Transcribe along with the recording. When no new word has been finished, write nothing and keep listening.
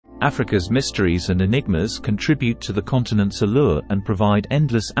Africa's mysteries and enigmas contribute to the continent's allure and provide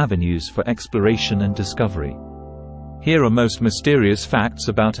endless avenues for exploration and discovery. Here are most mysterious facts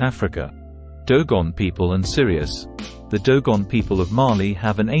about Africa. Dogon people and Sirius. The Dogon people of Mali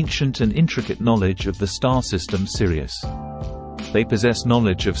have an ancient and intricate knowledge of the star system Sirius. They possess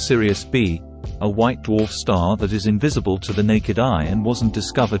knowledge of Sirius B, a white dwarf star that is invisible to the naked eye and wasn't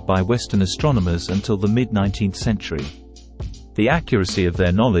discovered by Western astronomers until the mid-19th century. The accuracy of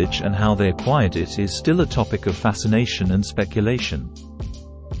their knowledge and how they acquired it is still a topic of fascination and speculation.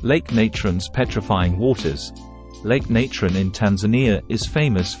 Lake Natron's petrifying waters. Lake Natron in Tanzania is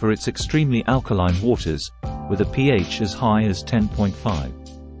famous for its extremely alkaline waters, with a pH as high as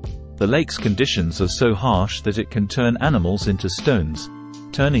 10.5. The lake's conditions are so harsh that it can turn animals into stones,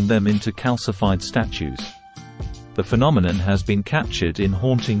 turning them into calcified statues. The phenomenon has been captured in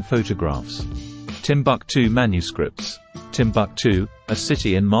haunting photographs. Timbuktu manuscripts. Timbuktu, a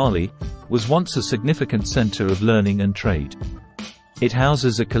city in Mali, was once a significant center of learning and trade. It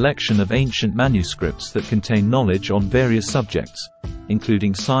houses a collection of ancient manuscripts that contain knowledge on various subjects,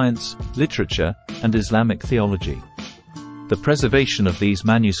 including science, literature, and Islamic theology. The preservation of these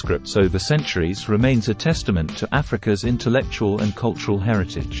manuscripts over centuries remains a testament to Africa's intellectual and cultural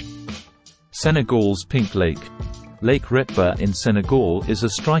heritage. Senegal's Pink Lake. Lake Retba in Senegal is a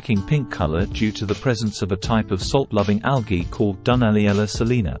striking pink color due to the presence of a type of salt-loving algae called Dunaliella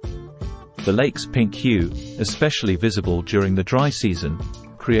salina. The lake's pink hue, especially visible during the dry season,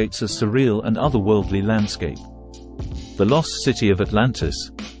 creates a surreal and otherworldly landscape. The lost city of Atlantis.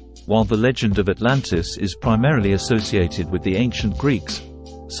 While the legend of Atlantis is primarily associated with the ancient Greeks,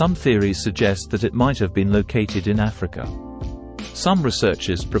 some theories suggest that it might have been located in Africa. Some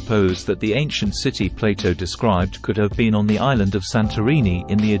researchers propose that the ancient city Plato described could have been on the island of Santorini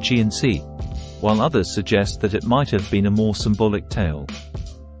in the Aegean Sea, while others suggest that it might have been a more symbolic tale.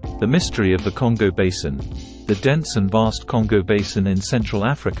 The mystery of the Congo Basin. The dense and vast Congo Basin in Central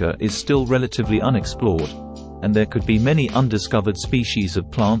Africa is still relatively unexplored, and there could be many undiscovered species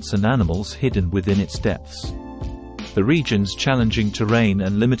of plants and animals hidden within its depths. The region's challenging terrain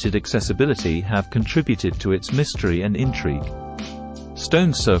and limited accessibility have contributed to its mystery and intrigue.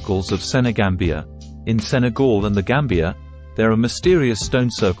 Stone circles of Senegambia. In Senegal and the Gambia, there are mysterious stone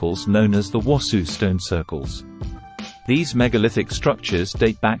circles known as the Wasu stone circles. These megalithic structures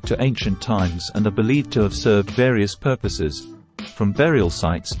date back to ancient times and are believed to have served various purposes, from burial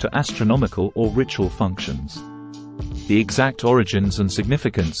sites to astronomical or ritual functions. The exact origins and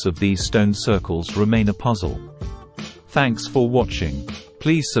significance of these stone circles remain a puzzle. Thanks for watching.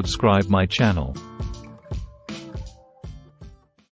 Please subscribe my channel.